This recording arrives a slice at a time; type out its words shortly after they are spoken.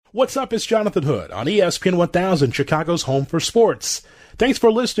What's up? It's Jonathan Hood on ESPN 1000, Chicago's home for sports. Thanks for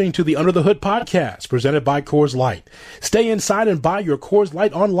listening to the Under the Hood podcast presented by Coors Light. Stay inside and buy your Coors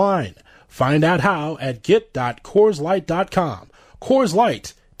Light online. Find out how at get.CoorsLight.com. Coors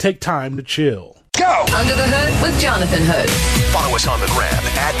Light, take time to chill. Go! Under the Hood with Jonathan Hood. Follow us on the gram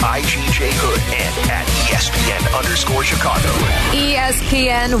at IGJ Hood and at ESPN_Chicago.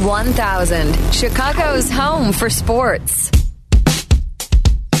 ESPN 1000, Chicago's home for sports.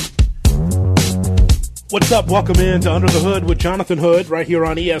 What's up? Welcome in to Under the Hood with Jonathan Hood right here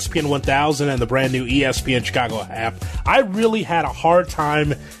on ESPN 1000 and the brand new ESPN Chicago app. I really had a hard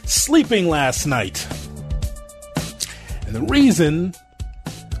time sleeping last night. And the reason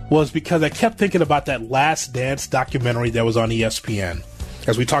was because I kept thinking about that Last Dance documentary that was on ESPN.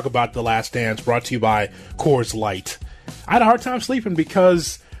 As we talk about The Last Dance, brought to you by Coors Light. I had a hard time sleeping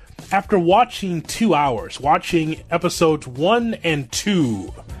because after watching 2 hours, watching episodes 1 and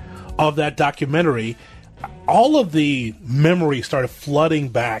 2 of that documentary, all of the memories started flooding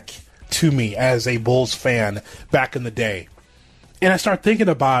back to me as a Bulls fan back in the day. And I started thinking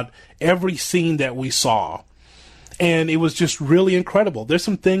about every scene that we saw. And it was just really incredible. There's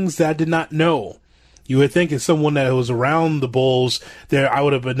some things that I did not know. You would think as someone that was around the Bulls, there I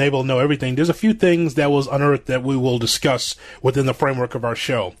would have been able to know everything. There's a few things that was unearthed that we will discuss within the framework of our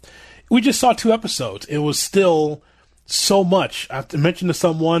show. We just saw 2 episodes. It was still so much. I mentioned to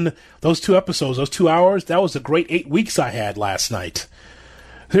someone those 2 episodes, those 2 hours, that was a great 8 weeks I had last night.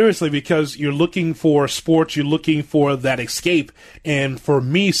 Seriously, because you're looking for sports, you're looking for that escape. And for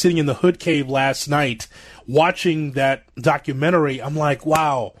me, sitting in the Hood Cave last night, watching that documentary, I'm like,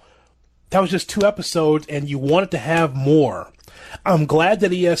 wow, that was just 2 episodes and you wanted to have more. I'm glad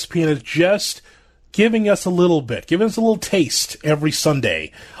that ESPN is just giving us a little bit, giving us a little taste every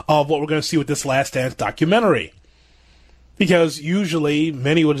Sunday of what we're going to see with this Last Dance documentary. Because usually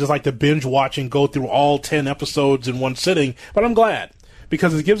many would just like to binge watch and go through all 10 episodes in one sitting. But I'm glad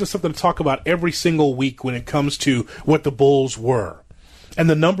because it gives us something to talk about every single week when it comes to what the Bulls were. And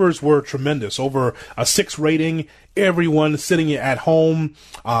the numbers were tremendous. Over a 6 rating, everyone sitting at home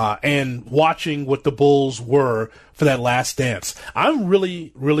and watching what the Bulls were for that Last Dance. I'm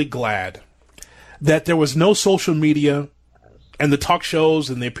really, really glad that there was no social media and the talk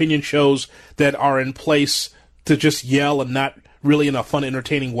shows and the opinion shows that are in place to just yell and not really in a fun,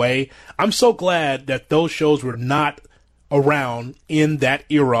 entertaining way. I'm so glad that those shows were not around in that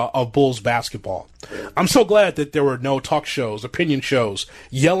era of Bulls basketball. I'm so glad that there were no talk shows, opinion shows,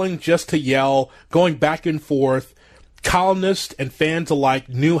 yelling just to yell, going back and forth. Columnists and fans alike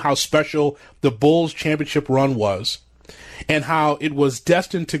knew how special the Bulls championship run was and how it was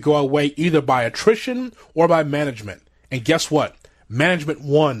destined to go away either by attrition or by management. And guess what? Management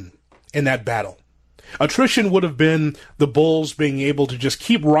won in that battle. Attrition would have been the Bulls being able to just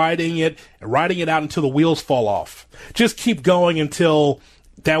keep riding it out until the wheels fall off. Just keep going until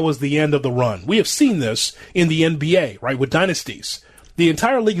that was the end of the run. We have seen this in the NBA, right, with dynasties. The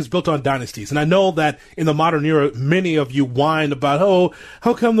entire league is built on dynasties. And I know that in the modern era, many of you whine about, oh,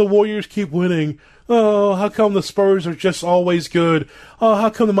 how come the Warriors keep winning? Oh, how come the Spurs are just always good? Oh,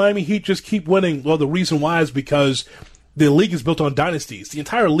 how come the Miami Heat just keep winning? Well, the reason why is because the league is built on dynasties. The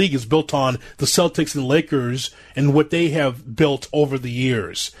entire league is built on the Celtics and Lakers and what they have built over the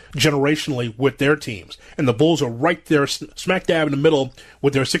years, generationally with their teams. And the Bulls are right there, smack dab in the middle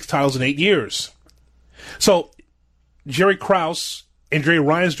with their 6 titles in 8 years. So Jerry Krause and Jerry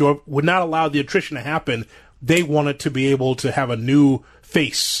Reinsdorf would not allow the attrition to happen. They wanted to be able to have a new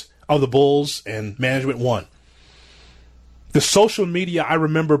face of the Bulls, and management won. The social media I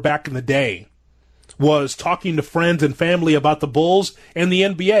remember back in the day was talking to friends and family about the Bulls and the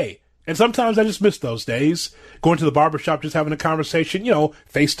NBA. And sometimes I just miss those days. Going to the barbershop, just having a conversation,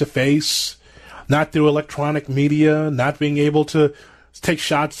 face to face, not through electronic media, not being able to take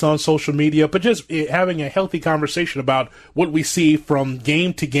shots on social media, but just having a healthy conversation about what we see from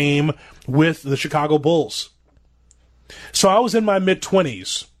game to game with the Chicago Bulls. So I was in my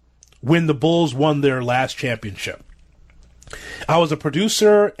mid-20s when the Bulls won their last championship. I was a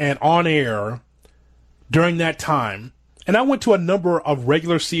producer and on air during that time, and I went to a number of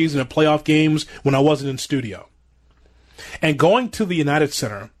regular season and playoff games when I wasn't in studio. And going to the United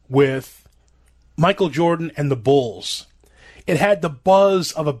Center with Michael Jordan and the Bulls, it had the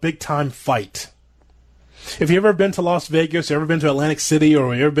buzz of a big-time fight. If you've ever been to Las Vegas, ever been to Atlantic City,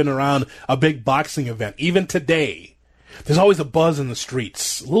 or ever been around a big boxing event, even today, there's always a buzz in the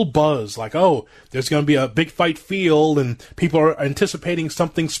streets, a little buzz, like, oh, there's going to be a big fight field, and people are anticipating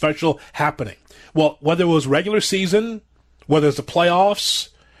something special happening. Well, whether it was regular season, whether it's the playoffs,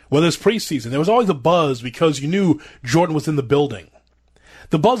 whether it's preseason, there was always a buzz because you knew Jordan was in the building.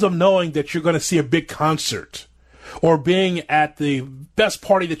 The buzz of knowing that you're going to see a big concert or being at the best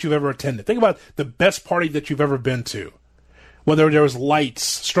party that you've ever attended. Think about the best party that you've ever been to. Whether there was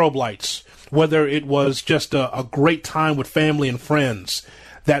lights, strobe lights, whether it was just a great time with family and friends.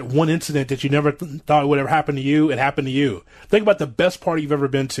 That one incident that you never thought would ever happen to you, it happened to you. Think about the best party you've ever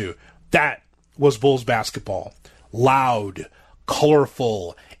been to. That was Bulls basketball. Loud,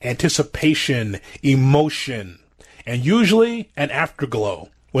 colorful, anticipation, emotion, and usually an afterglow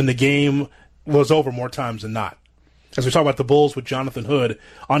when the game was over more times than not. As we talk about the Bulls with Jonathan Hood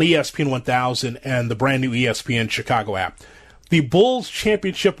on ESPN 1000 and the brand new ESPN Chicago app. The Bulls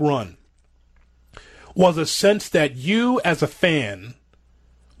championship run was a sense that you as a fan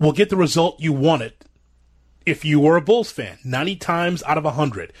will get the result you wanted. If you were a Bulls fan, 90 times out of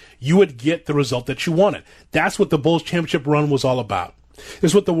 100, you would get the result that you wanted. That's what the Bulls championship run was all about.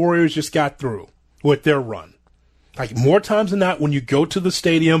 This is what the Warriors just got through with their run. Like more times than not, when you go to the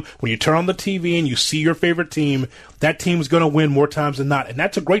stadium, when you turn on the TV and you see your favorite team, that team is going to win more times than not. And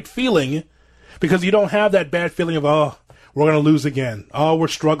that's a great feeling because you don't have that bad feeling of, oh, we're going to lose again. Oh, we're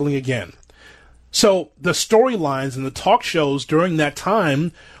struggling again. So the storylines and the talk shows during that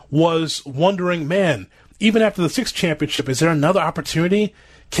time was wondering, man, even after the 6th championship, is there another opportunity?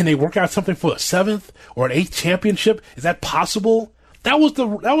 Can they work out something for a 7th or an 8th championship? Is that possible? That was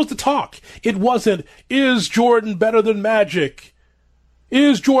the talk. It wasn't, is Jordan better than Magic?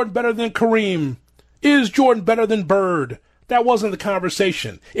 Is Jordan better than Kareem? Is Jordan better than Bird? That wasn't the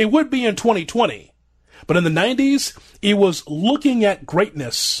conversation. It would be in 2020. But in the 90s, it was looking at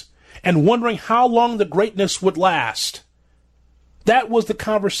greatness and wondering how long the greatness would last. That was the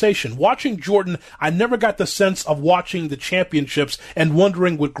conversation. Watching Jordan, I never got the sense of watching the championships and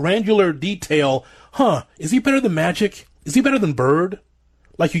wondering with granular detail, is he better than Magic? Is he better than Bird?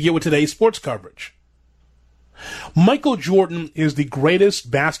 Like you get with today's sports coverage. Michael Jordan is the greatest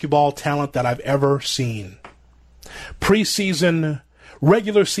basketball talent that I've ever seen. Preseason,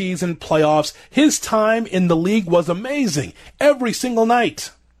 regular season, playoffs, his time in the league was amazing every single night.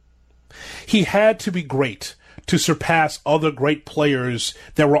 He had to be great to surpass other great players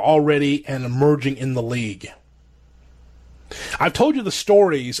that were already and emerging in the league. I've told you the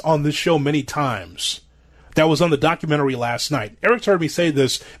stories on this show many times. That was on the documentary last night. Eric's heard me say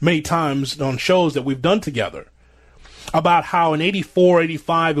this many times on shows that we've done together about how in 84,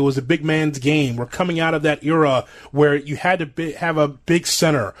 85, it was a big man's game. We're coming out of that era where you had to have a big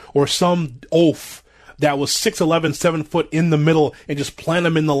center or some oaf that was 6'11", 7 foot in the middle and just plant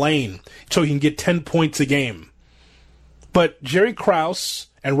him in the lane so he can get 10 points a game. But Jerry Krause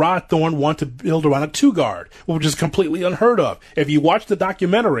and Rod Thorne want to build around a 2-guard, which is completely unheard of. If you watch the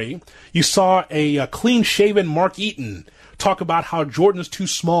documentary, you saw a clean-shaven Mark Eaton talk about how Jordan is too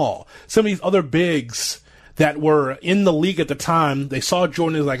small. Some of these other bigs that were in the league at the time, they saw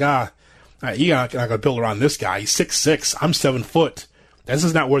Jordan as like, you're not going to build around this guy. He's 6'6". I'm 7 foot. This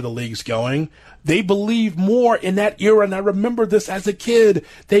is not where the league's going. They believed more in that era, and I remember this as a kid.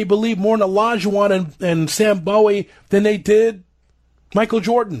 They believed more in Olajuwon and Sam Bowie than they did Michael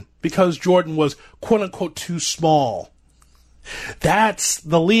Jordan, because Jordan was quote-unquote too small. That's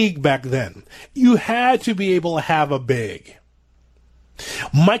the league back then. You had to be able to have a big.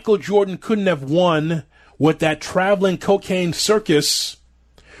 Michael Jordan couldn't have won with that traveling cocaine circus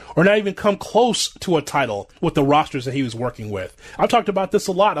or not even come close to a title with the rosters that he was working with. I've talked about this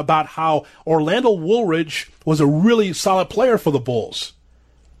a lot, about how Orlando Woolridge was a really solid player for the Bulls.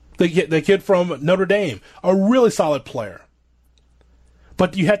 The kid from Notre Dame, a really solid player.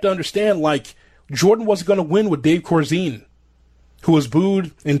 But you have to understand, like, Jordan wasn't going to win with Dave Corzine, who was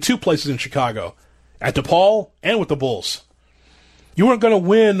booed in 2 places in Chicago, at DePaul and with the Bulls. You weren't going to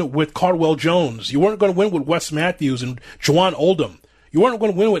win with Cardwell Jones. You weren't going to win with Wes Matthews and Juwan Oldham. You weren't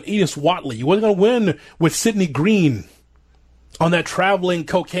going to win with Enos Watley. You weren't going to win with Sidney Green on that traveling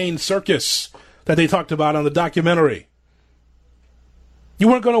cocaine circus that they talked about on the documentary. You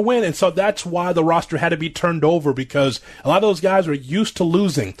weren't going to win, and so that's why the roster had to be turned over, because a lot of those guys were used to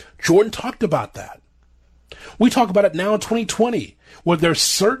losing. Jordan talked about that. We talk about it now in 2020, where there's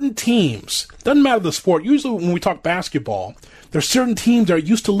certain teams, doesn't matter the sport, usually when we talk basketball, there's certain teams that are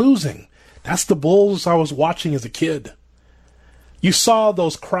used to losing. That's the Bulls I was watching as a kid. You saw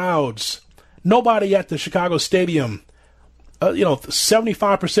those crowds. Nobody at the Chicago Stadium,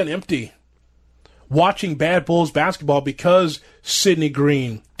 75% empty, watching bad Bulls basketball because Sidney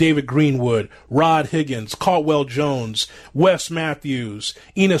Green, David Greenwood, Rod Higgins, Caldwell Jones, Wes Matthews,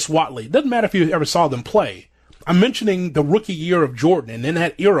 Enos Watley. Doesn't matter if you ever saw them play. I'm mentioning the rookie year of Jordan, and in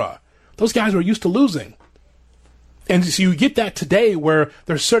that era, those guys were used to losing. And so you get that today where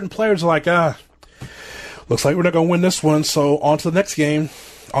there's certain players like, Looks like we're not going to win this one, so on to the next game,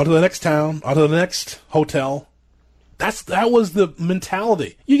 on to the next town, on to the next hotel. That was the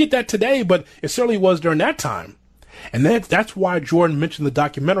mentality. You get that today, but it certainly was during that time. And that's why Jordan mentioned the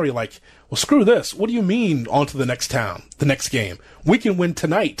documentary, like, well, screw this. What do you mean on to the next town, the next game? We can win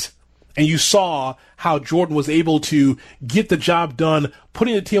tonight. And you saw how Jordan was able to get the job done,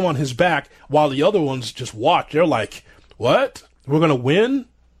 putting the team on his back, while the other ones just watch. They're like, what? We're going to win?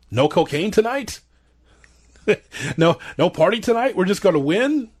 No cocaine tonight? No party tonight? We're just going to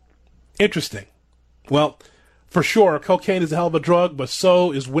win? Interesting. Well, for sure, cocaine is a hell of a drug, but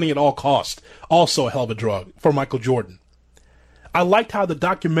so is winning at all costs. Also a hell of a drug for Michael Jordan. I liked how the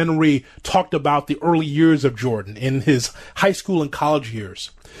documentary talked about the early years of Jordan in his high school and college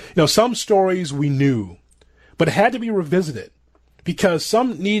years. Some stories we knew, but it had to be revisited because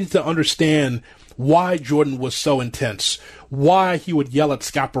some needed to understand why Jordan was so intense, why he would yell at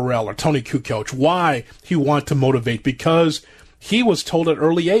Scott Burrell or Tony Kukoc, why he wanted to motivate, because he was told at an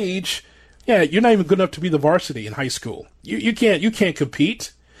early age, yeah, you're not even good enough to be the varsity in high school. You can't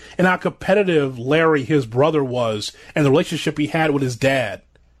compete. And how competitive Larry, his brother, was, and the relationship he had with his dad.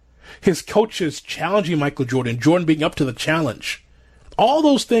 His coaches challenging Michael Jordan, Jordan being up to the challenge. All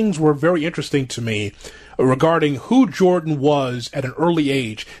those things were very interesting to me regarding who Jordan was at an early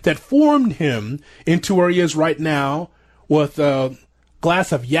age that formed him into where he is right now with a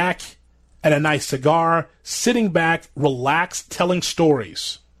glass of yak and a nice cigar, sitting back, relaxed, telling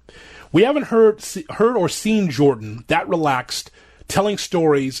stories. We haven't heard or seen Jordan that relaxed, telling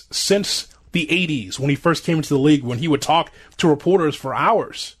stories since the 80s when he first came into the league, when he would talk to reporters for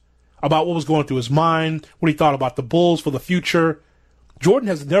hours about what was going through his mind, what he thought about the Bulls for the future. Jordan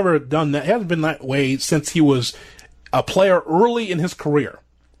has never done that. He hasn't been that way since he was a player early in his career.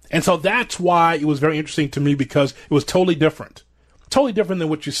 And so that's why it was very interesting to me, because it was totally different than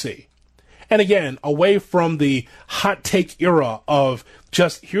what you see. And again, away from the hot take era of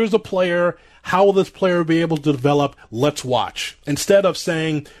just, here's a player, how will this player be able to develop? Let's watch. Instead of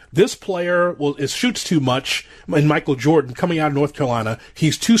saying, this player shoots too much, and Michael Jordan coming out of North Carolina,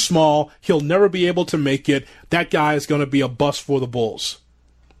 he's too small, he'll never be able to make it, that guy is going to be a bust for the Bulls.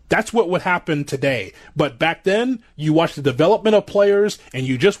 That's what would happen today. But back then, you watch the development of players, and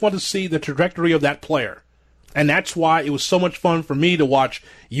you just want to see the trajectory of that player. And that's why it was so much fun for me to watch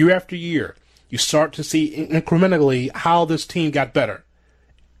year after year. You start to see incrementally how this team got better.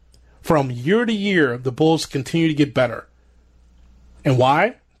 From year to year, the Bulls continue to get better. And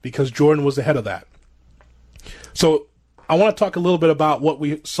why? Because Jordan was ahead of that. So I want to talk a little bit about what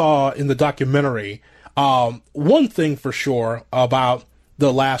we saw in the documentary. One thing for sure about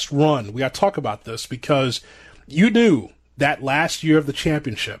the last run, we got to talk about this, because you knew that last year of the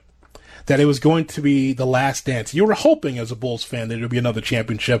championship, that it was going to be the last dance. You were hoping as a Bulls fan that there would be another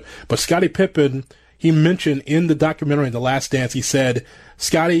championship, but Scottie Pippen, he mentioned in the documentary, The Last Dance, he said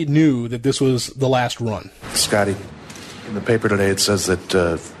Scottie knew that this was the last run. Scottie, in the paper today it says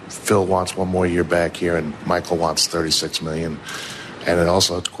that Phil wants one more year back here and Michael wants $36 million. And it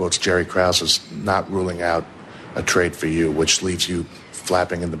also quotes Jerry Krause as not ruling out a trade for you, which leaves you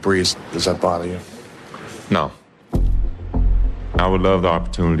flapping in the breeze. Does that bother you? No. I would love the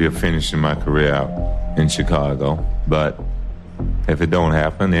opportunity of finishing my career out in Chicago, but if it don't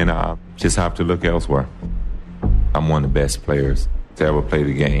happen, then I'll just have to look elsewhere. I'm one of the best players to ever play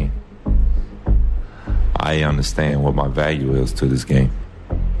the game. I understand what my value is to this game.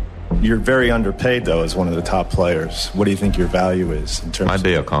 You're very underpaid, though, as one of the top players. What do you think your value is in terms My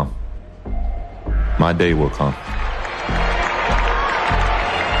day will come. My day will come.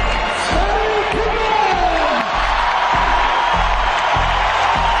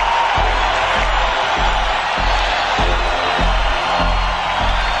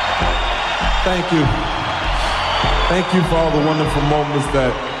 Thank you. Thank you for all the wonderful moments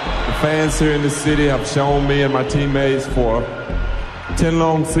that the fans here in the city have shown me and my teammates for 10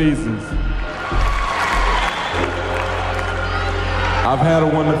 long seasons. I've had a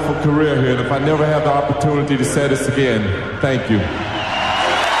wonderful career here, and if I never have the opportunity to say this again, thank you.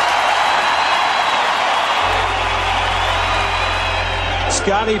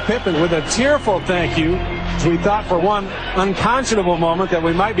 Scottie Pippen with a tearful thank you. We thought for one unconscionable moment that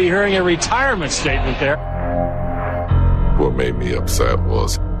we might be hearing a retirement statement there. What made me upset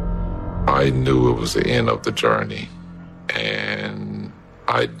was I knew it was the end of the journey, and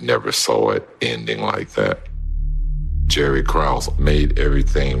I never saw it ending like that. Jerry Krause made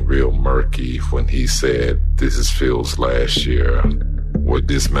everything real murky when he said, this is Phil's last year. We're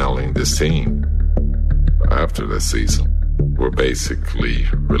dismantling this team. After the season, we're basically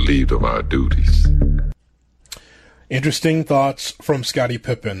relieved of our duties. Interesting thoughts from Scottie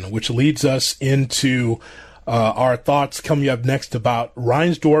Pippen, which leads us into our thoughts coming up next about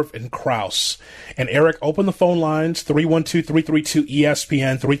Reinsdorf and Krause. And Eric, open the phone lines,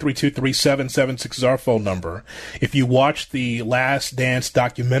 312-332-ESPN, 332-3776 is our phone number. If you watched the Last Dance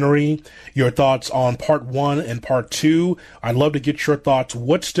documentary, your thoughts on part 1 and part 2, I'd love to get your thoughts.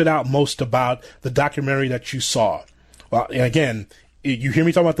 What stood out most about the documentary that you saw? Well, and again, you hear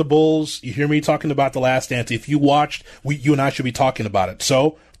me talking about the Bulls, you hear me talking about the Last Dance. If you watched, you and I should be talking about it.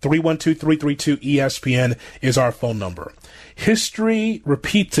 So 312-332-ESPN is our phone number. History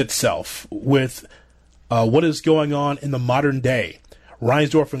repeats itself with what is going on in the modern day.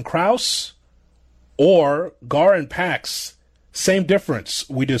 Reinsdorf and Krause or Gar and Pax, same difference.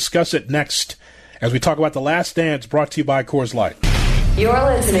 We discuss it next as we talk about The Last Dance, brought to you by Coors Light. You're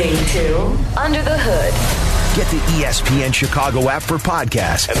listening to Under the Hood. Get the ESPN Chicago app for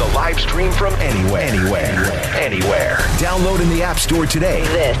podcasts and the live stream from anywhere. Download in the App Store today.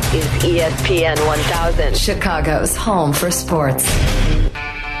 This is ESPN 1000, Chicago's home for sports.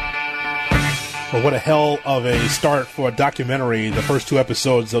 Well, what a hell of a start for a documentary. The first 2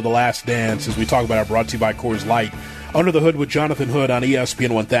 episodes of The Last Dance, as we talk about it, brought to you by Coors Light. Under the Hood with Jonathan Hood on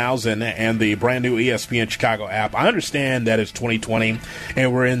ESPN 1000 and the brand new ESPN Chicago app. I understand that it's 2020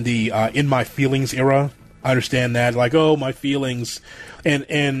 and we're in the in my feelings era. I understand that, like, oh, my feelings.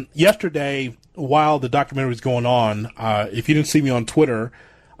 And yesterday, while the documentary was going on, if you didn't see me on Twitter,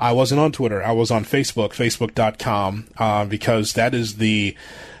 I wasn't on Twitter. I was on Facebook, facebook.com, because that is the,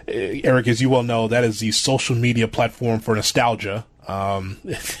 Eric, as you well know, that is the social media platform for nostalgia.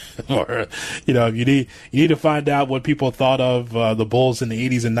 Or, you know, if you need to find out what people thought of the Bulls in the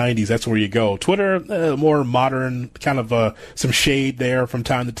 80s and 90s, that's where you go. Twitter, more modern, kind of some shade there from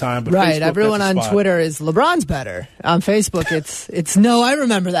time to time. But right, Facebook, everyone on Twitter is LeBron's better. On Facebook, it's no, I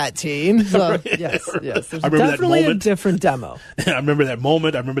remember that team. So, yes, there's definitely a different demo. I remember that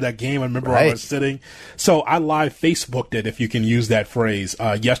moment. I remember that game. I remember where I was sitting. So I live Facebooked it, if you can use that phrase,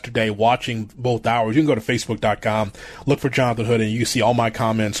 yesterday, watching both hours. You can go to facebook.com, look for Jonathan Hood, and you see all my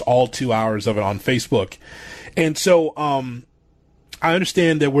comments, all 2 hours of it on Facebook. And so I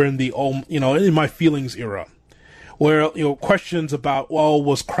understand that we're in the in my feelings era, where questions about, well,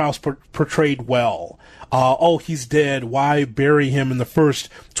 was Krause portrayed well? He's dead. Why bury him in the first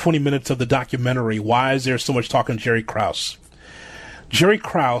 20 minutes of the documentary? Why is there so much talk on Jerry Krause? Jerry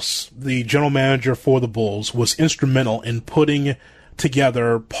Krause, the general manager for the Bulls, was instrumental in putting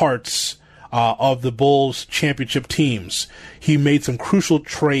together parts of the Bulls championship teams. He made some crucial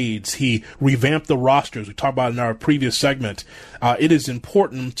trades. He revamped the rosters. We talked about it in our previous segment. It is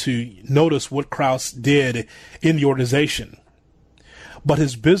important to notice what Krause did in the organization. But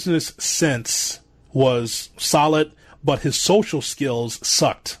his business sense was solid, but his social skills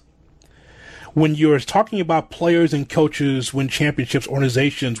sucked. When you're talking about players and coaches win championships,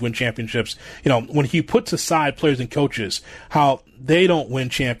 organizations win championships, when he puts aside players and coaches, how they don't win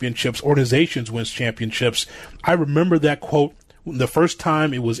championships, organizations win championships. I remember that quote the first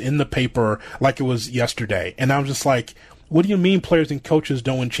time it was in the paper, like it was yesterday. And I was just like, what do you mean players and coaches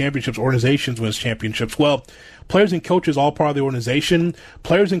don't win championships, organizations win championships? Well, players and coaches are all part of the organization.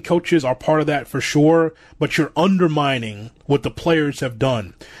 Players and coaches are part of that for sure, but you're undermining what the players have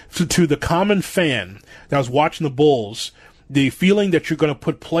done. So to the common fan that was watching the Bulls, the feeling that you're going to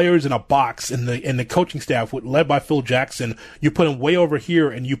put players in a box in the coaching staff led by Phil Jackson, you put them way over here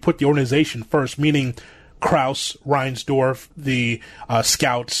and you put the organization first, meaning Krause, Reinsdorf, the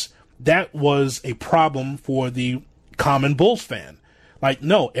scouts. That was a problem for the common Bulls fan. Like,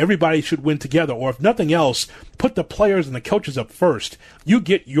 no, everybody should win together, or if nothing else, put the players and the coaches up first. You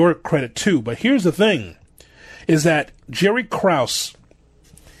get your credit too. But here's the thing, is that Jerry Krause,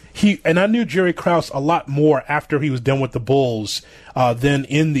 and I knew Jerry Krause a lot more after he was done with the Bulls than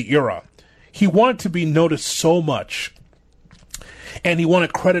in the era. He wanted to be noticed so much, and he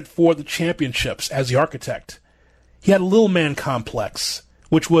wanted credit for the championships as the architect. He had a little man complex,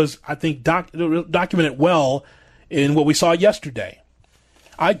 which was, I think, documented well in what we saw yesterday.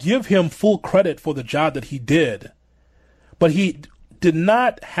 I give him full credit for the job that he did, but he did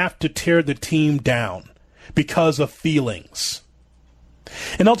not have to tear the team down because of feelings.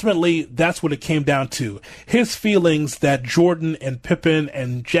 And ultimately, that's what it came down to. His feelings that Jordan and Pippen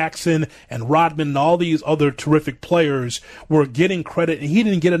and Jackson and Rodman and all these other terrific players were getting credit, and he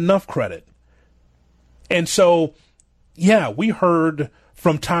didn't get enough credit. And so, yeah, we heard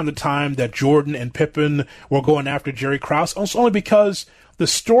from time to time that Jordan and Pippen were going after Jerry Krause. It's only because the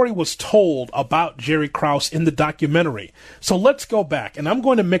story was told about Jerry Krause in the documentary. So let's go back, and I'm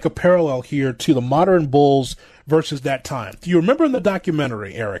going to make a parallel here to the modern Bulls versus that time. Do you remember in the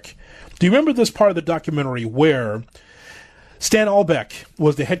documentary, Eric? Do you remember this part of the documentary where Stan Albeck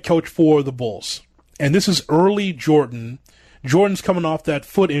was the head coach for the Bulls? And this is early Jordan. Jordan's coming off that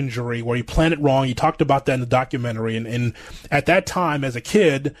foot injury where he planned it wrong. He talked about that in the documentary. And at that time, as a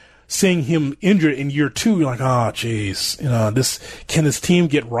kid, seeing him injured in year 2, you're like, oh, geez, can this team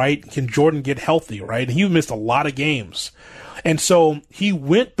get right? Can Jordan get healthy, right? And he missed a lot of games. And so he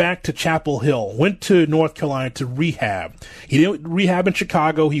went back to Chapel Hill, went to North Carolina to rehab. He didn't rehab in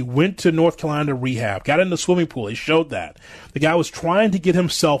Chicago. He went to North Carolina to rehab, got in the swimming pool. He showed that. The guy was trying to get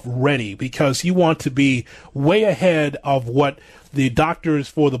himself ready because he wanted to be way ahead of what the doctors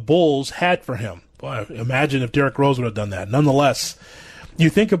for the Bulls had for him. Boy, imagine if Derrick Rose would have done that. Nonetheless,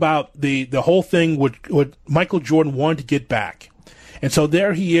 you think about the whole thing what Michael Jordan wanted to get back. And so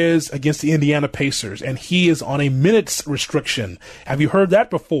there he is against the Indiana Pacers, and he is on a minutes restriction. Have you heard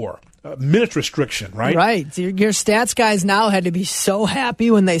that before? Minutes restriction, right? Right. Your stats guys now had to be so happy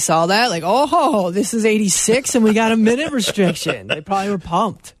when they saw that. Like, oh, this is 86 and we got a minute restriction. They probably were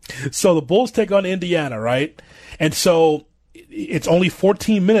pumped. So the Bulls take on Indiana, right? And so it's only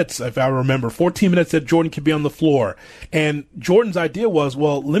 14 minutes, if I remember, 14 minutes that Jordan could be on the floor. And Jordan's idea was,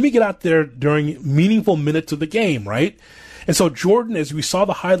 well, let me get out there during meaningful minutes of the game, right? And so Jordan, as we saw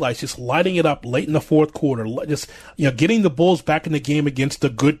the highlights, just lighting it up late in the fourth quarter, just getting the Bulls back in the game against a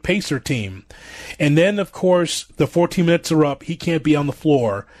good Pacer team. And then, of course, the 14 minutes are up. He can't be on the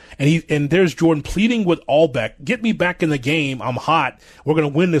floor. And there's Jordan pleading with Albeck, get me back in the game. I'm hot. We're going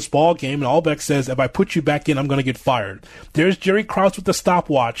to win this ball game. And Albeck says, if I put you back in, I'm going to get fired. There's Jerry Krause with the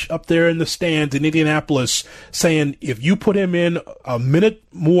stopwatch up there in the stands in Indianapolis saying, if you put him in a minute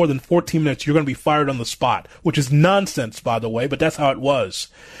more than 14 minutes, you're going to be fired on the spot, which is nonsense, by the way, but that's how it was.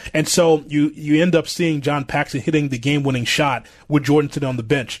 And so you end up seeing John Paxson hitting the game-winning shot with Jordan sitting on the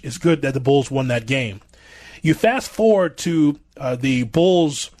bench. It's good that the Bulls won that game. You fast forward to the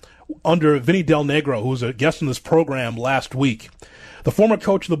Bulls under Vinny Del Negro, who was a guest on this program last week. The former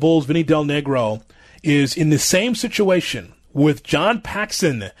coach of the Bulls, Vinny Del Negro, is in the same situation with John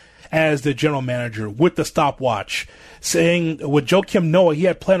Paxson as the general manager with the stopwatch, saying with Joakim Noah, he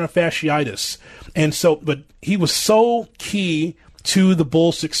had plantar fasciitis. And so, but he was so key to the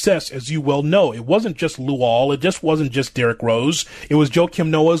Bulls' success, as you well know. It wasn't just Luol. It just wasn't just Derrick Rose. It was Joakim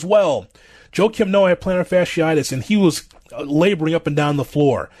Noah as well. Joakim Noah had plantar fasciitis, and he was laboring up and down the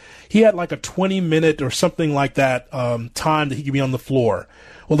floor. He had like a 20-minute or something like that time that he could be on the floor.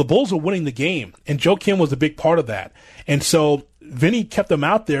 Well, the Bulls were winning the game, and Joakim was a big part of that. And so Vinny kept him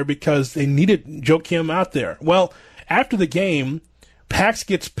out there because they needed Joakim out there. Well, after the game, Pax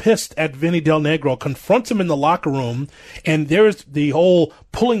gets pissed at Vinny Del Negro, confronts him in the locker room, and there's the whole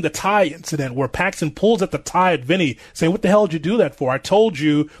pulling the tie incident where Paxson pulls at the tie at Vinny, saying, what the hell did you do that for? I told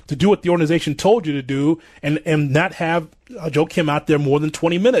you to do what the organization told you to do and not have Joakim out there more than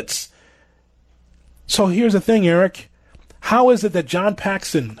 20 minutes. So here's the thing, Eric. How is it that John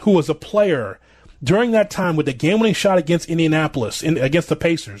Paxson, who was a player during that time with the game-winning shot against Indianapolis, against the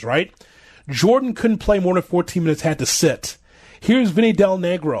Pacers, right? Jordan couldn't play more than 14 minutes, had to sit. Here's Vinny Del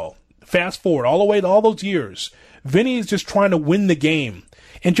Negro. Fast forward all the way to all those years. Vinny is just trying to win the game.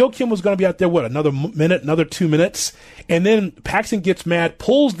 And Joakim was going to be out there, another minute, another 2 minutes. And then Paxson gets mad,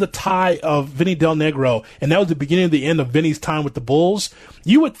 pulls the tie of Vinny Del Negro, and that was the beginning of the end of Vinny's time with the Bulls.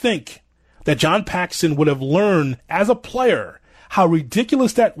 You would think that John Paxson would have learned as a player how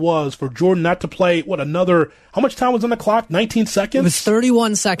ridiculous that was for Jordan not to play, how much time was on the clock? 19 seconds? It was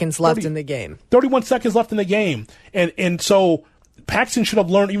 31 seconds left in the game. 31 seconds left in the game. And so Paxson should have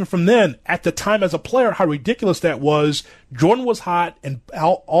learned even from then, at the time as a player, how ridiculous that was. Jordan was hot, and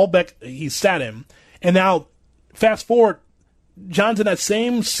Albeck, he sat him. And now, fast forward, John's in that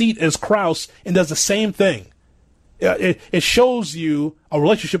same seat as Krause and does the same thing. It shows you a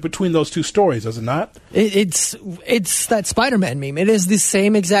relationship between those two stories, does it not? It's that Spider-Man meme. It is the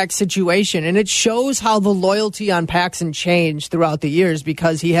same exact situation, and it shows how the loyalty on Paxson changed throughout the years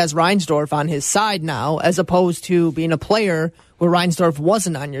because he has Reinsdorf on his side now, as opposed to being a player where Reinsdorf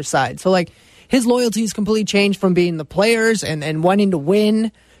wasn't on your side. So, his loyalty has completely changed from being the players and wanting to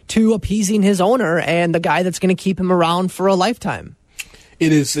win to appeasing his owner and the guy that's going to keep him around for a lifetime.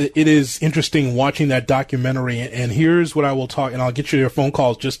 It is interesting watching that documentary, and here's what I will talk, and I'll get you your phone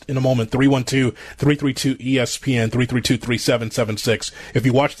calls just in a moment, 312-332-ESPN, 332-3776. If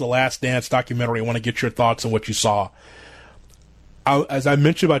you watch the Last Dance documentary, I want to get your thoughts on what you saw. As I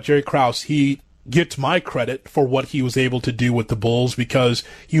mentioned about Jerry Krause, he gets my credit for what he was able to do with the Bulls because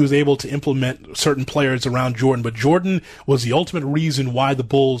he was able to implement certain players around Jordan, but Jordan was the ultimate reason why the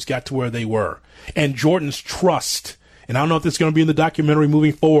Bulls got to where they were. And Jordan's trust and I don't know if this is going to be in the documentary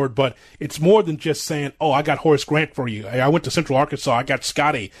moving forward, but it's more than just saying, oh, I got Horace Grant for you. I went to Central Arkansas. I got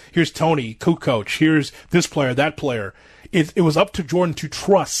Scotty. Here's Tony, co-coach. Here's this player, that player. It was up to Jordan to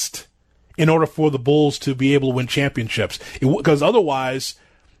trust in order for the Bulls to be able to win championships. Because otherwise,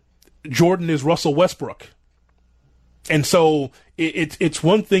 Jordan is Russell Westbrook. And so it's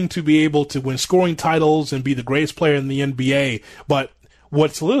one thing to be able to win scoring titles and be the greatest player in the NBA, but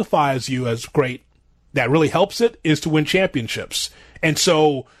what solidifies you as great, that really helps it, is to win championships. And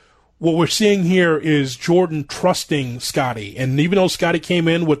so what we're seeing here is Jordan trusting Scotty. And even though Scotty came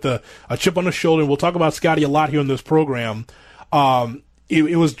in with a chip on his shoulder, and we'll talk about Scotty a lot here in this program,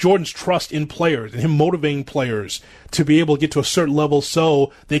 it was Jordan's trust in players and him motivating players to be able to get to a certain level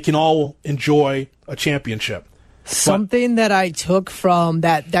so they can all enjoy a championship. Something that I took from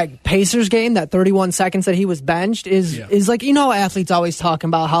that Pacers game, that 31 seconds that he was benched, is like, athletes always talking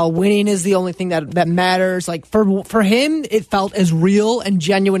about how winning is the only thing that matters. Like for him, it felt as real and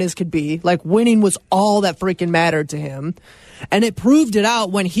genuine as could be. Like winning was all that freaking mattered to him. And it proved it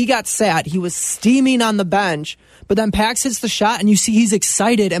out when he got sat. He was steaming on the bench, but then Pax hits the shot and you see he's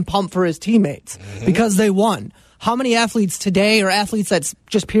excited and pumped for his teammates because they won. How many athletes today, or athletes that's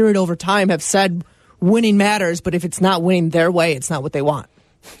just period over time, have said winning matters, but if it's not winning their way, it's not what they want?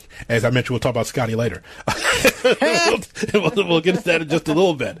 As I mentioned, we'll talk about Scotty later. We'll get to that in just a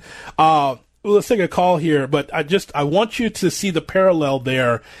little bit. Let's take a call here, but I want you to see the parallel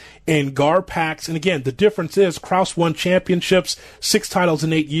there in Garpax. And again, the difference is Krause won championships, 6 titles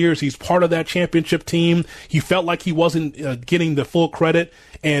in 8 years. He's part of that championship team. He felt like he wasn't getting the full credit.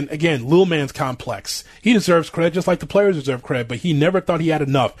 And again, little man's complex. He deserves credit just like the players deserve credit, but he never thought he had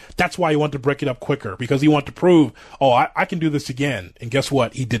enough. That's why he wanted to break it up quicker, because he wanted to prove, I can do this again. And guess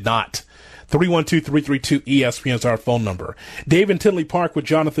what? He did not. 312-332-ESPN is our phone number. Dave in Tinley Park with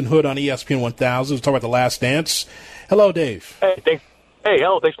Jonathan Hood on ESPN 1000. Let's talk about The Last Dance. Hello, Dave. Hey, thanks. Hey,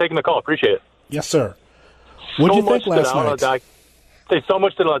 hello. Thanks for taking the call. Appreciate it. Yes, sir. What did you think last night? So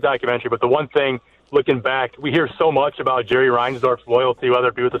much to the documentary, but the one thing, looking back, we hear so much about Jerry Reinsdorf's loyalty, whether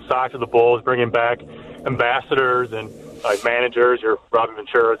it be with the Sox or the Bulls, bringing back ambassadors and managers, your Robin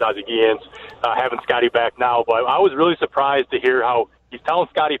Ventura, Ozzie Guillen, having Scotty back now. But I was really surprised to hear how he's telling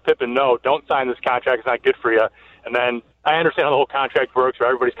Scottie Pippen, no, don't sign this contract. It's not good for you. And then I understand how the whole contract works, where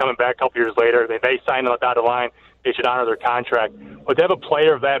everybody's coming back a couple years later. They sign on the dotted line. They should honor their contract. But to have a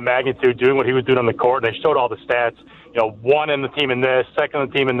player of that magnitude doing what he was doing on the court, and they showed all the stats, one in the team in this, second in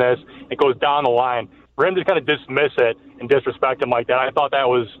the team in this, it goes down the line. For him to kind of dismiss it and disrespect him like that, I thought that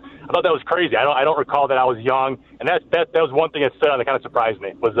was crazy. I don't recall that I was young, and that was one thing that stood out that kind of surprised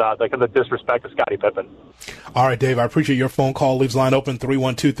me, was the disrespect of Scottie Pippen. All right, Dave, I appreciate your phone call. Leaves line open,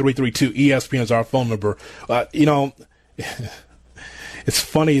 312-332-ESPN is our phone number. It's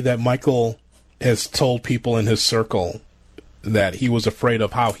funny that Michael has told people in his circle that he was afraid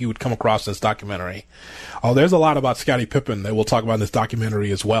of how he would come across in this documentary. There's a lot about Scottie Pippen that we'll talk about in this documentary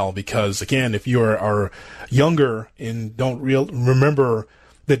as well, because, again, if you are younger and don't remember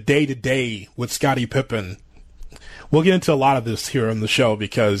the day-to-day with Scottie Pippen, we'll get into a lot of this here on the show,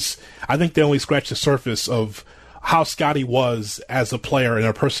 because I think they only scratched the surface of how Scottie was as a player and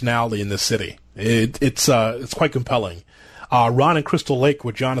a personality in this city. It's quite compelling. Ron in Crystal Lake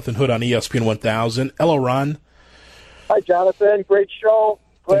with Jonathan Hood on ESPN 1000. Hello, Ron. Hi, Jonathan. Great show.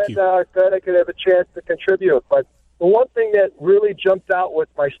 Glad I could have a chance to contribute. But the one thing that really jumped out with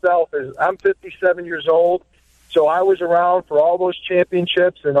myself is I'm 57 years old, so I was around for all those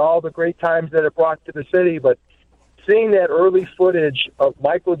championships and all the great times that it brought to the city. But seeing that early footage of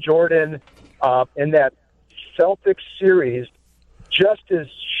Michael Jordan in that Celtics series, just his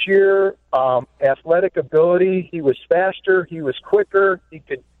sheer athletic ability, he was faster, he was quicker, he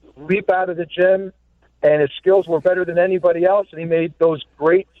could leap out of the gym, and his skills were better than anybody else, and he made those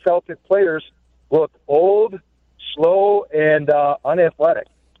great Celtic players look old, slow, and unathletic.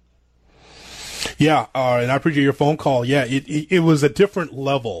 Yeah, and I appreciate your phone call. Yeah, it was a different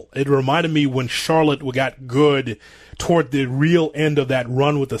level. It reminded me when Charlotte got good toward the real end of that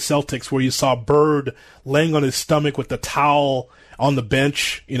run with the Celtics, where you saw Bird laying on his stomach with the towel on the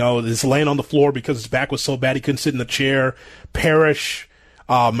bench, just laying on the floor because his back was so bad he couldn't sit in the chair. Parrish,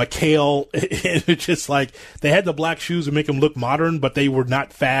 McHale, it's just like they had the black shoes to make them look modern, but they were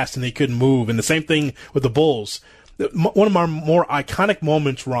not fast and they couldn't move. And the same thing with the Bulls. One of my more iconic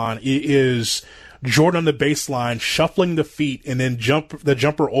moments, Ron, is Jordan on the baseline, shuffling the feet and then the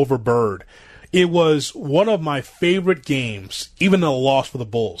jumper over Bird. It was one of my favorite games, even though a loss for the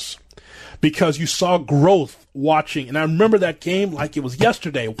Bulls, because you saw growth watching. And I remember that game like it was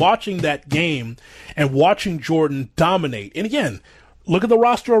yesterday, watching that game and watching Jordan dominate. And again, look at the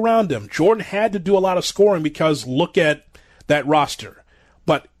roster around him. Jordan had to do a lot of scoring because look at that roster.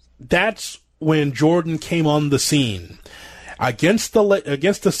 But that's when Jordan came on the scene. Against the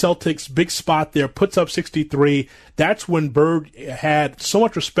Celtics, big spot there, puts up 63. That's when Bird had so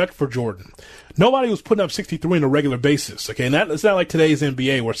much respect for Jordan. Nobody was putting up 63 on a regular basis. Okay, and it's not like today's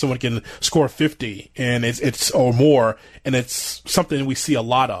NBA where someone can score 50 and it's or more, and it's something we see a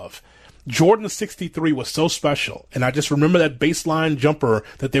lot of. Jordan's 63 was so special, and I just remember that baseline jumper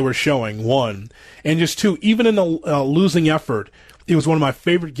that they were showing, one. And just two, even in a losing effort, it was one of my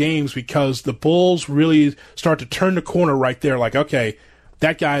favorite games because the Bulls really start to turn the corner right there. Like, okay,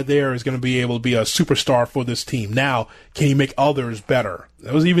 that guy there is going to be able to be a superstar for this team. Now, can he make others better?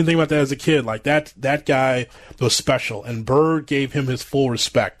 I was even thinking about that as a kid. Like, that guy was special, and Bird gave him his full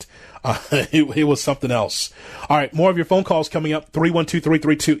respect. It was something else. All right, more of your phone calls coming up.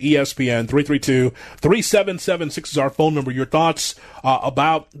 312-332-ESPN, 332-3776 is our phone number. Your thoughts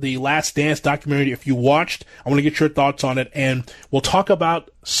about the Last Dance documentary, if you watched. I want to get your thoughts on it, and we'll talk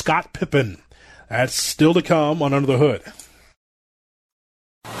about Scott Pippen. That's still to come on Under the Hood.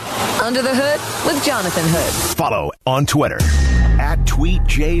 Under the Hood with Jonathan Hood. Follow on Twitter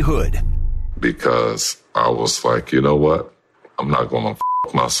 @TweetJHood. Because I was like, you know what? I'm not going to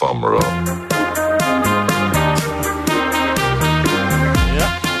my summer up. Yep.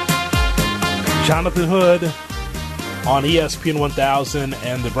 Jonathan Hood on ESPN 1000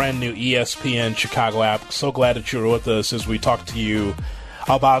 and the brand new ESPN Chicago app. So glad that you're with us as we talk to you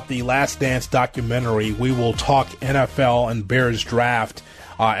about the Last Dance documentary. We will talk NFL and Bears draft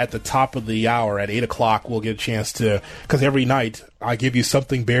at the top of the hour at 8 o'clock. We'll get a chance to, because every night I give you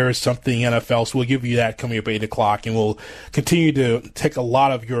something Bears, something NFL, so we'll give you that coming up at 8 o'clock, and we'll continue to take a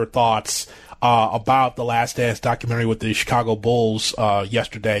lot of your thoughts about the Last Dance documentary with the Chicago Bulls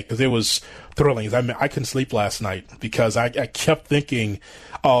yesterday, because it was thrilling. I couldn't sleep last night because I kept thinking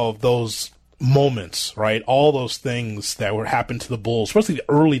of those moments, right? All those things that were happening to the Bulls, especially the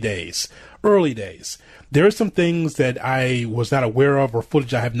early days. There are some things that I was not aware of or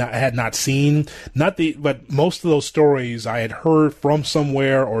footage I had not seen. But most of those stories I had heard from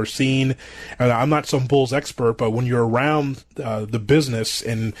somewhere or seen. And I'm not some Bulls expert, but when you're around the business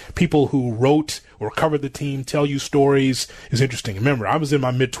and people who wrote or covered the team tell you stories, is interesting. Remember, I was in my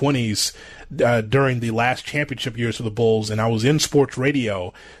mid-20s during the last championship years for the Bulls, and I was in sports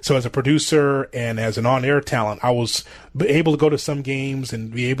radio. So as a producer and as an on-air talent, I was able to go to some games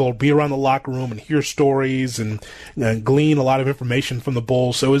and be able to be around the locker room and hear stories and glean a lot of information from the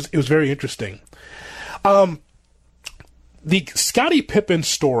Bulls. So it was very interesting. The Scottie Pippen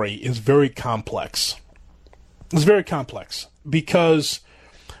story is very complex. It's very complex because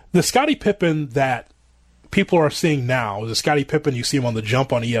the Scottie Pippen that people are seeing now is the Scottie Pippen you see him on The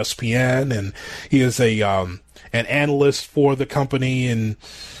Jump on ESPN, and he is an analyst for the company, and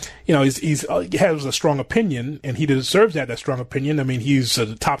he has a strong opinion, and he deserves that strong opinion. I mean, he's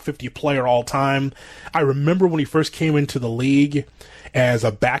a top 50 player all time. I remember when he first came into the league as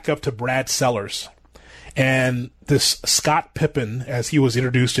a backup to Brad Sellers. And this Scott Pippen, as he was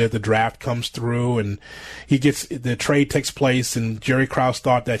introduced at the draft, comes through, and the trade takes place, and Jerry Krause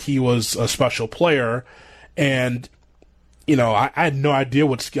thought that he was a special player. And, I had no idea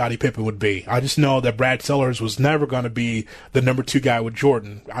what Scottie Pippen would be. I just know that Brad Sellers was never going to be the number 2 guy with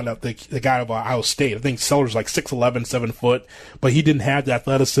Jordan. I don't think the guy of Ohio State. I think Sellers was like 6'11", 7 foot, but he didn't have the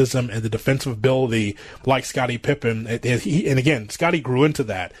athleticism and the defensive ability like Scottie Pippen. And again, Scottie grew into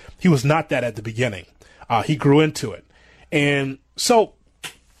that. He was not that at the beginning. He grew into it. And so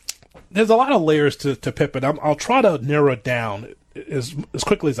there's a lot of layers to Pippen. I'll try to narrow it down as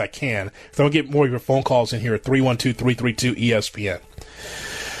quickly as I can, so I'll get more of your phone calls in here at 312-332-ESPN.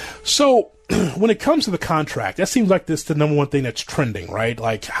 So when it comes to the contract, that seems like this the number one thing that's trending, right?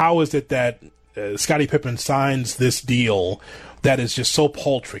 Like, how is it that Scottie Pippen signs this deal that is just so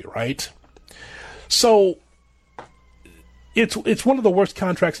paltry, right? So it's one of the worst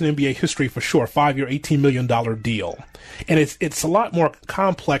contracts in NBA history for sure, 5-year, $18 million deal. And it's a lot more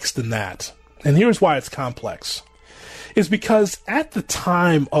complex than that. And here's why it's complex. Is because at the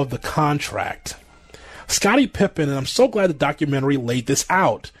time of the contract, Scottie Pippen, and I'm so glad the documentary laid this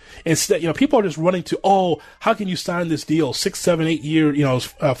out. Instead, people are just running to, how can you sign this deal? 6, 7, 8 years,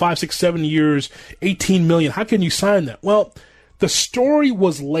 5, 6, 7 years, $18 million. How can you sign that? Well, the story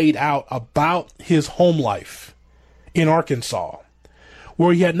was laid out about his home life in Arkansas,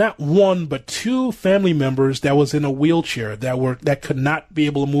 where he had not one but 2 family members that was in a wheelchair that could not be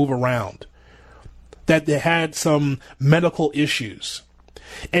able to move around, that they had some medical issues.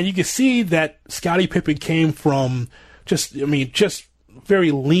 And you can see that Scottie Pippen came from just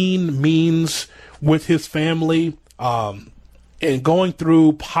very lean means with his family. and going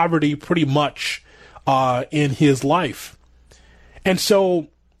through poverty pretty much in his life. And so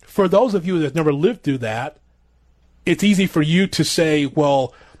for those of you that never lived through that, it's easy for you to say,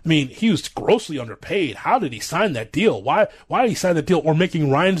 well, I mean, he was grossly underpaid. How did he sign that deal? Why did he sign the deal? Or making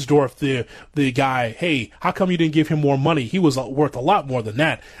Reinsdorf the guy, hey, how come you didn't give him more money? He was worth a lot more than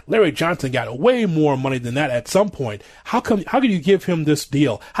that. Larry Johnson got way more money than that at some point. How could you give him this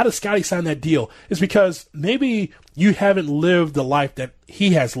deal? How did Scotty sign that deal? It's because maybe you haven't lived the life that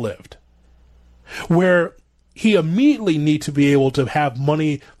he has lived, where he immediately needs to be able to have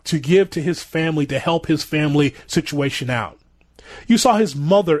money to give to his family, to help his family situation out. You saw his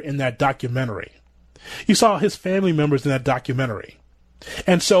mother in that documentary. You saw his family members in that documentary.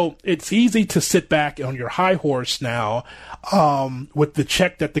 And so it's easy to sit back on your high horse now with the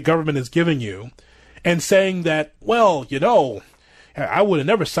check that the government is giving you and saying that, well, you know, I would have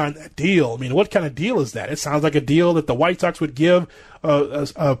never signed that deal. I mean, what kind of deal is that? It sounds like a deal that the White Sox would give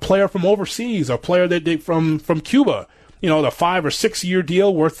a player from overseas, a player that they from Cuba. You know, the 5 or 6 year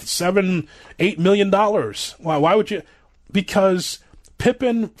deal worth $7-8 million. Why would you? Because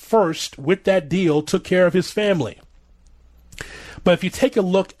Pippen first, with that deal, took care of his family. But if you take a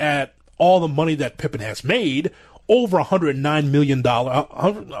look at all the money that Pippen has made, over $109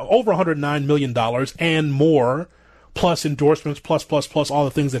 million and more, plus endorsements, plus all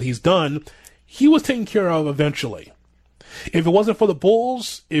the things that he's done, he was taken care of eventually. If it wasn't for the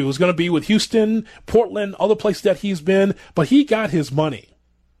Bulls, it was going to be with Houston, Portland, other places that he's been, but he got his money.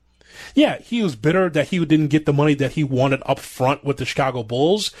 Yeah, he was bitter that he didn't get the money that he wanted up front with the Chicago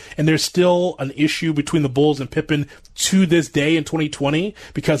Bulls, and there's still an issue between the Bulls and Pippen to this day in 2020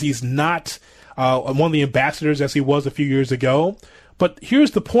 because he's not one of the ambassadors as he was a few years ago. But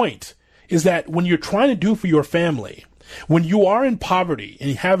here's the point, is that when you're trying to do for your family, when you are in poverty and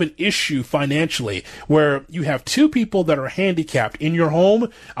you have an issue financially where you have two people that are handicapped in your home,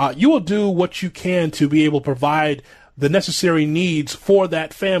 you will do what you can to be able to provide the necessary needs for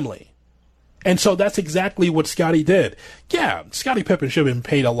that family. And so that's exactly what Scotty did. Yeah, Scottie Pippen should have been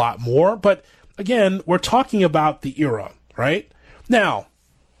paid a lot more, but again, we're talking about the era, right? Now,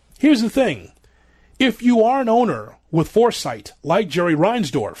 here's the thing. If you are an owner with foresight, like Jerry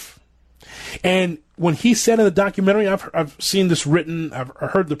Reinsdorf, and when he said in the documentary, I've seen this written, I've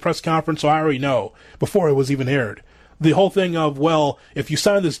heard the press conference, so I already know, before it was even aired, the whole thing of, well, if you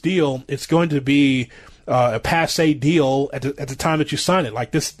sign this deal, it's going to be a passe deal at the time that you sign it.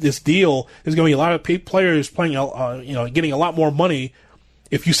 Like this deal is going to be a lot of players playing, getting a lot more money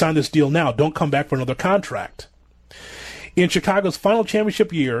if you sign this deal now. Don't come back for another contract. In Chicago's final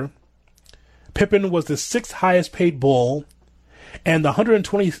championship year, Pippen was the 6th highest paid Bull and the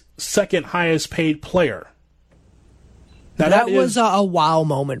 122nd highest paid player. Now that was a wow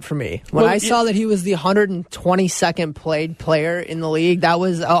moment for me. When I saw that he was the 122nd paid player in the league, that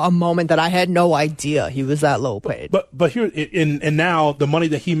was a moment that I had no idea he was that low paid. But here, and now the money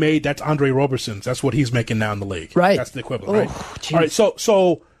that he made, that's Andre Roberson's. That's what he's making now in the league. Right. That's the equivalent, right? All right,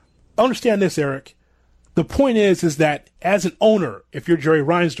 so understand this, Eric. The point is that as an owner, if you're Jerry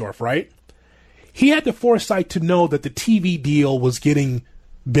Reinsdorf, right, he had the foresight to know that the TV deal was getting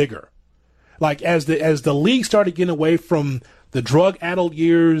bigger. Like as the league started getting away from the drug-addled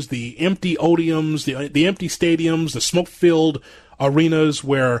years, the empty Odeums, the empty stadiums, the smoke-filled arenas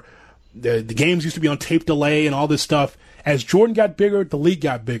where the games used to be on tape delay and all this stuff, as Jordan got bigger, the league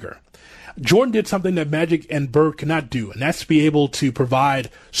got bigger. Jordan did something that Magic and Bird could not do, and that's to be able to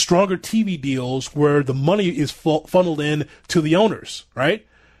provide stronger TV deals where the money is funneled in to the owners, right?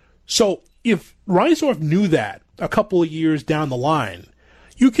 So if Reinsdorf knew that a couple of years down the line,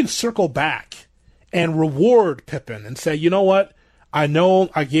 you can circle back and reward Pippen and say, you know what? I know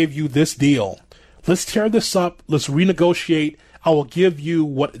I gave you this deal. Let's tear this up. Let's renegotiate. I will give you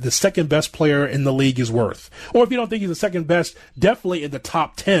what the second best player in the league is worth. Or if you don't think he's the second best, definitely in the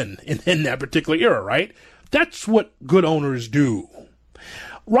top 10 in that particular era, right? That's what good owners do.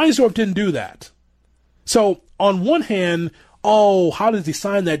 Reinsdorf didn't do that. So on one hand, oh, how does he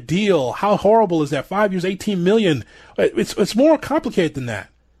sign that deal? How horrible is that? 5 years, $18 million. It's more complicated than that.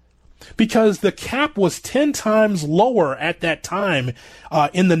 Because the cap was 10 times lower at that time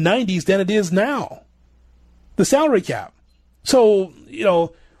in the 90s than it is now. The salary cap. So,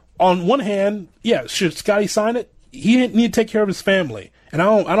 on one hand, yeah, should Scotty sign it? He didn't need to take care of his family. And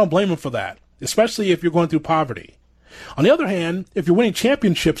I don't blame him for that, especially if you're going through poverty. On the other hand, if you're winning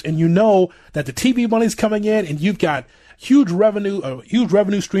championships and you know that the TV money's coming in and you've got a huge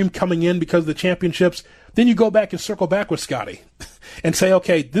revenue stream coming in because of the championships, then you go back and circle back with Scotty and say,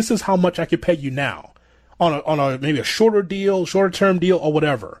 okay, this is how much I can pay you now on a maybe a shorter term deal or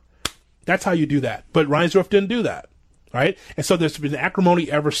whatever. That's how you do that. But Reinsdorf didn't do that. right? And so there's been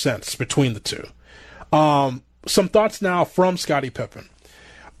acrimony ever since between the two. Some thoughts now from Scottie Pippen.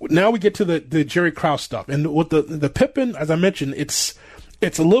 Now we get to the Jerry Krause stuff. And with the Pippen, as I mentioned, it's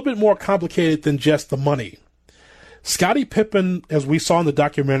a little bit more complicated than just the money. Scottie Pippen, as we saw in the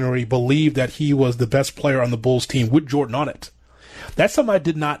documentary, believed that he was the best player on the Bulls team with Jordan on it. That's something I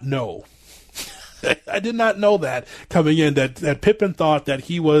did not know. I did not know that coming in, that Pippen thought that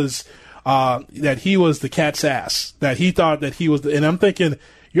he was the cat's ass, that he thought that he was and I'm thinking,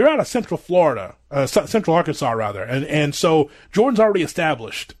 you're out of Central Arkansas rather. And so Jordan's already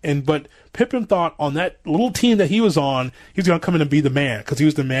established. But Pippen thought on that little team that he was on, he was going to come in and be the man because he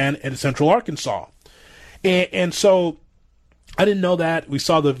was the man in Central Arkansas. And so I didn't know that. We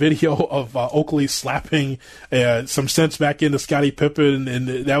saw the video of Oakley slapping some sense back into Scottie Pippen, and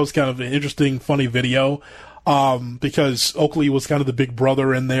that was kind of an interesting, funny video because Oakley was kind of the big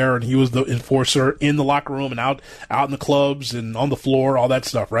brother in there, and he was the enforcer in the locker room and out in the clubs and on the floor, all that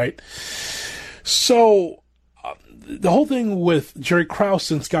stuff, right? So the whole thing with Jerry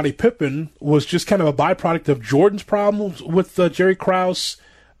Krause and Scottie Pippen was just kind of a byproduct of Jordan's problems with Jerry Krause.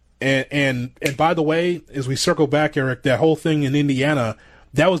 And by the way, as we circle back, Eric, that whole thing in Indiana,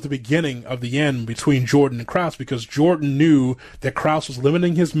 that was the beginning of the end between Jordan and Krause because Jordan knew that Krause was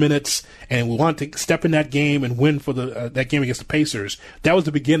limiting his minutes and we wanted to step in that game and win for that game against the Pacers. That was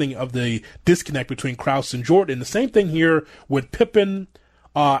the beginning of the disconnect between Krause and Jordan. The same thing here with Pippen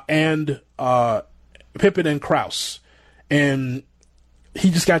and Krause. And he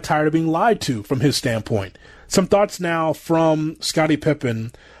just got tired of being lied to from his standpoint. Some thoughts now from Scottie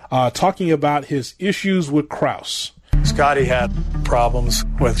Pippen talking about his issues with Krause. Scottie had problems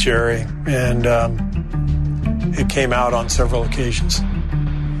with Jerry, and it came out on several occasions.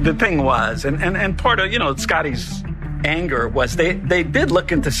 The thing was, and part of, Scottie's anger was they did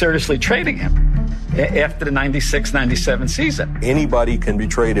look into seriously trading him after the 96-97 season. Anybody can be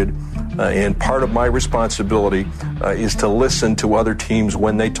traded, and part of my responsibility is to listen to other teams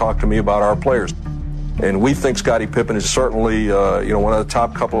when they talk to me about our players. And we think Scottie Pippen is certainly, one of the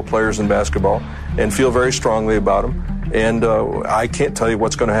top couple of players in basketball and feel very strongly about him. And I can't tell you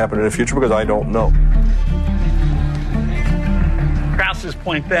what's going to happen in the future because I don't know. Krause's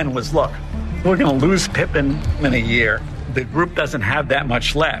point then was, look, we're going to lose Pippen in a year. The group doesn't have that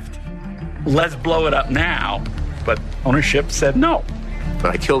much left. Let's blow it up now. But ownership said no.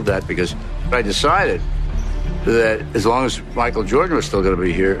 But I killed that because I decided that as long as Michael Jordan was still going to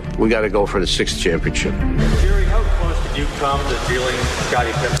be here, we got to go for the 6th championship. Jerry, how close did you come to dealing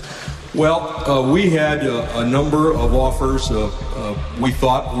Scottie Pippen? Well, we had a number of offers we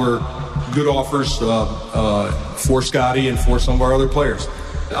thought were good offers for Scottie and for some of our other players.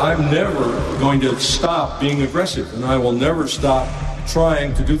 I'm never going to stop being aggressive, and I will never stop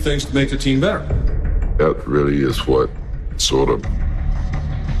trying to do things to make the team better. That really is what sort of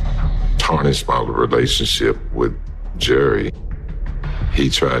tarnished my relationship with Jerry. He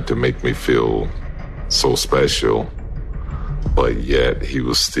tried to make me feel so special, but yet he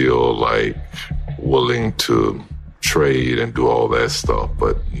was still willing to trade and do all that stuff,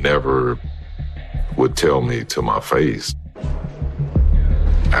 but never would tell me to my face.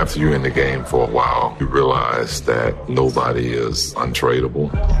 After you're in the game for a while, you realize that nobody is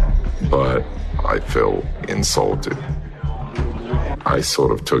untradeable, but I felt insulted. I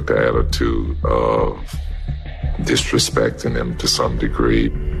sort of took the attitude of disrespecting him to some degree.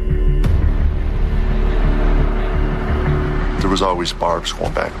 There was always barbs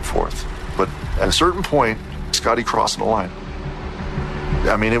going back and forth. But at a certain point, Scottie crossing the line.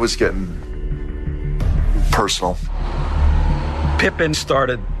 I mean, it was getting personal. Pippen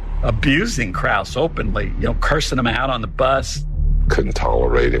started abusing Krause openly, cursing him out on the bus. Couldn't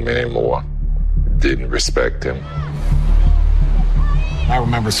tolerate him anymore. Didn't respect him. I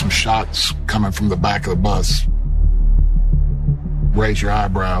remember some shots coming from the back of the bus. Raise your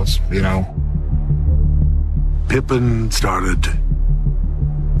eyebrows, Pippen started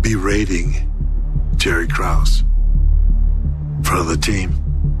berating Jerry Krause in front of the team.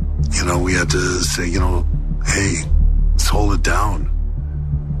 We had to say, hey, let's hold it down,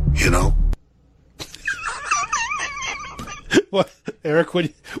 Well, Eric,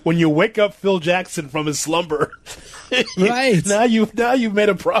 when you wake up Phil Jackson from his slumber, right? Now you've made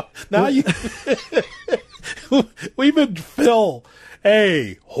a problem. Now Phil,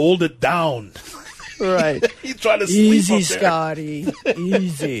 hey, hold it down. Right. He's trying to sleep Easy, up there. Scotty.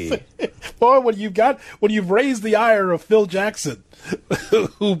 Easy. Boy, when you've raised the ire of Phil Jackson,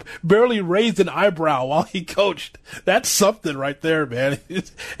 who barely raised an eyebrow while he coached, that's something right there, man.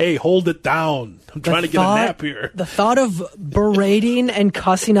 Hey, hold it down. I'm trying to get a nap here. The thought of berating and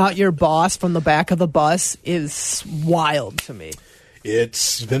cussing out your boss from the back of the bus is wild to me.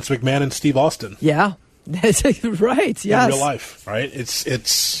 It's Vince McMahon and Steve Austin. Yeah. Right, yes. In real life, right?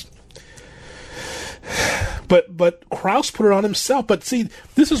 It's But Krause put it on himself. But see,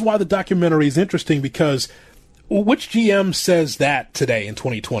 this is why the documentary is interesting, because which GM says that today in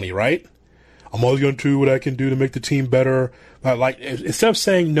 2020, right? I'm always going to do what I can do to make the team better. Like, instead of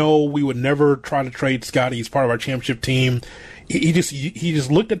saying, no, we would never try to trade Scotty, he's part of our championship team, he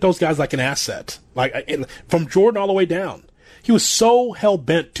just looked at those guys like an asset. Like, from Jordan all the way down. He was so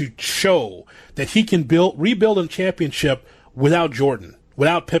hell-bent to show that he can rebuild a championship without Jordan,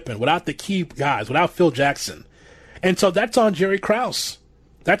 without Pippen, without the key guys, without Phil Jackson. And so that's on Jerry Krause.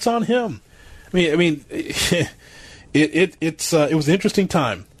 That's on him. I mean, it was an interesting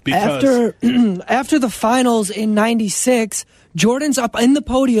time because after the finals in '96, Jordan's up in the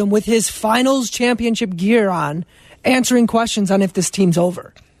podium with his finals championship gear on, answering questions on if this team's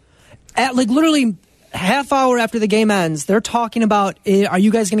over. At literally half hour after the game ends, they're talking about, are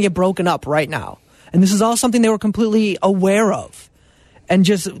you guys going to get broken up right now? And this is all something they were completely aware of and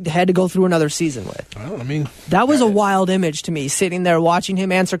just had to go through another season with. Well, I mean, that was a wild image to me, sitting there watching him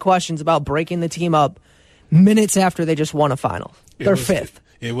answer questions about breaking the team up minutes after they just won a final. They're fifth.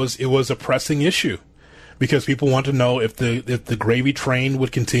 It was a pressing issue because people want to know if the gravy train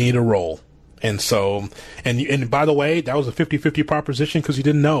would continue to roll. And so, and by the way, that was a 50-50 proposition because you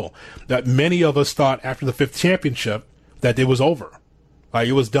didn't know that many of us thought after the fifth championship that it was over. Like,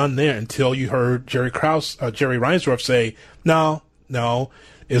 it was done there until you heard Jerry Reinsdorf say, no,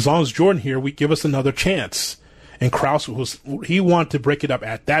 as long as Jordan here, we give us another chance. And Krause he wanted to break it up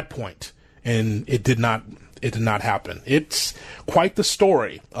at that point, and it did not happen. It's quite the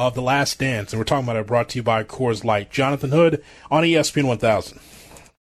story of The Last Dance, and we're talking about it, brought to you by Coors Light. Jonathan Hood on ESPN 1000.